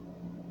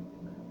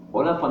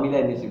Hola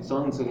familia de Music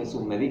Song, soy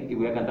Jesús Medic y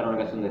voy a cantar una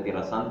canción de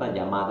Tierra Santa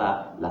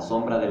llamada La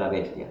Sombra de la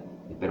Bestia.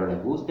 Espero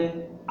les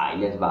guste, ahí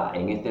les va,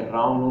 en este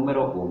round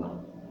número 1.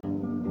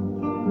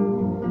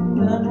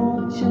 La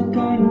noche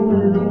cae en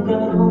un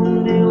lugar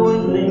donde hoy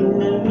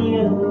reina el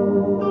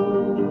miedo.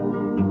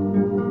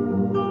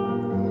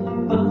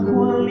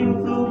 Bajo el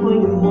influjo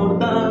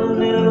inmortal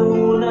de la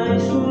luna y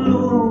su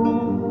luz,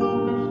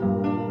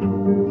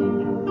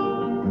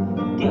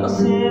 te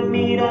hace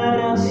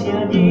mirar hacia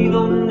allí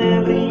donde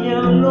brilla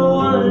en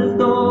lo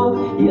alto.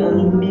 Y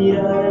al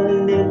mirar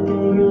el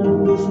destello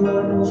en tus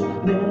manos,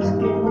 ves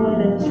que no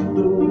eres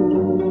tú.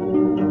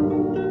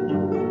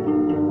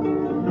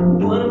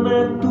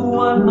 Duerme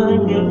tu alma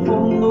en el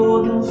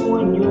fondo de un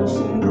sueño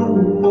sin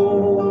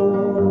rumbo.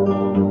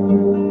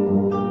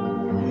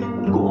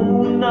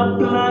 Como una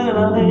plaga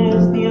la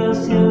bestia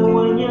se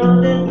adueña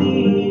de ti.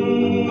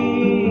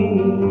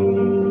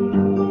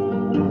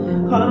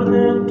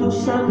 Arde tu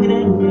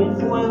sangre en el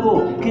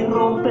fuego que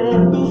rompe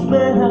tus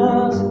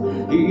venas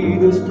y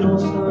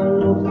destroza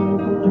lo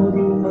poco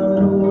de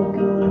humano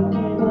que hoy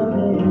queda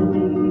de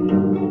ti.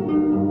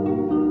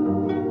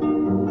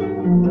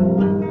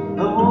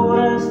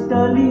 Ahora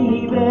está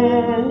libre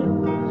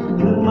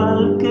del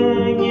mal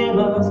que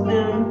llevas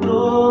dentro.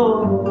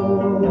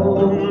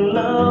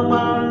 La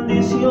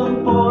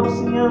maldición por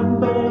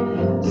siempre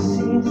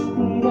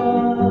existirá.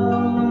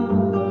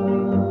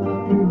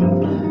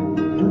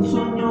 Un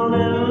sueño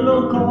del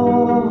loco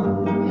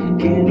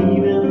que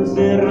vive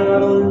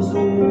encerrado en su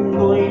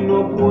mundo y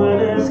no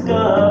puede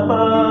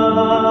escapar.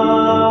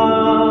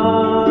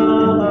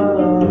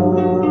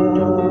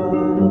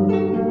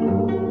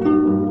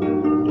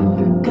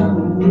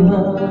 Cambia,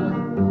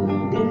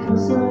 deja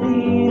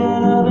salir a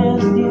la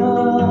bestia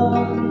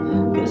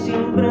que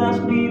siempre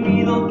has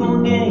vivido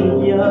con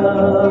ella.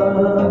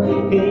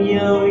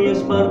 Ella hoy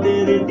es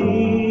parte de ti.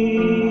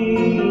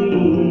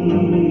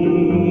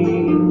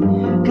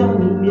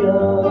 Cambia,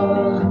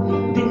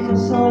 deja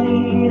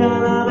salir a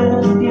la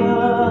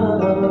bestia,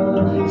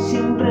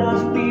 siempre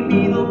has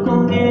vivido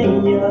con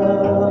ella.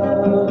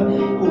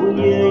 Hoy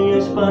ella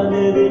es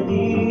parte de ti.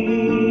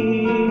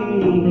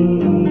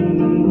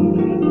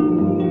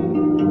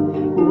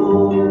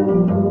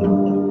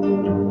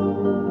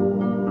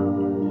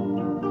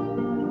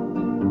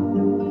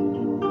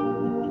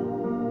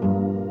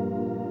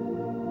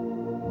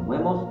 Nos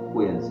vemos,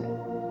 cuídense.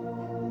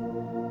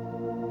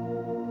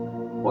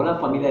 Hola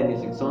familia de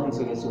Music Song,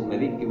 soy Jesús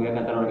Medic y voy a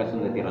cantar una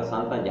canción de Tierra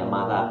Santa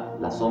llamada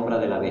La Sombra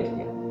de la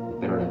Bestia.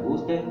 Espero les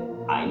guste,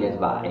 ahí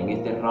les va, en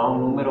este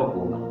round número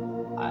 1.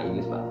 Ahí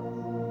les va.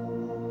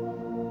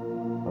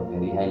 Porque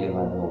dije ahí les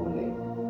va doble.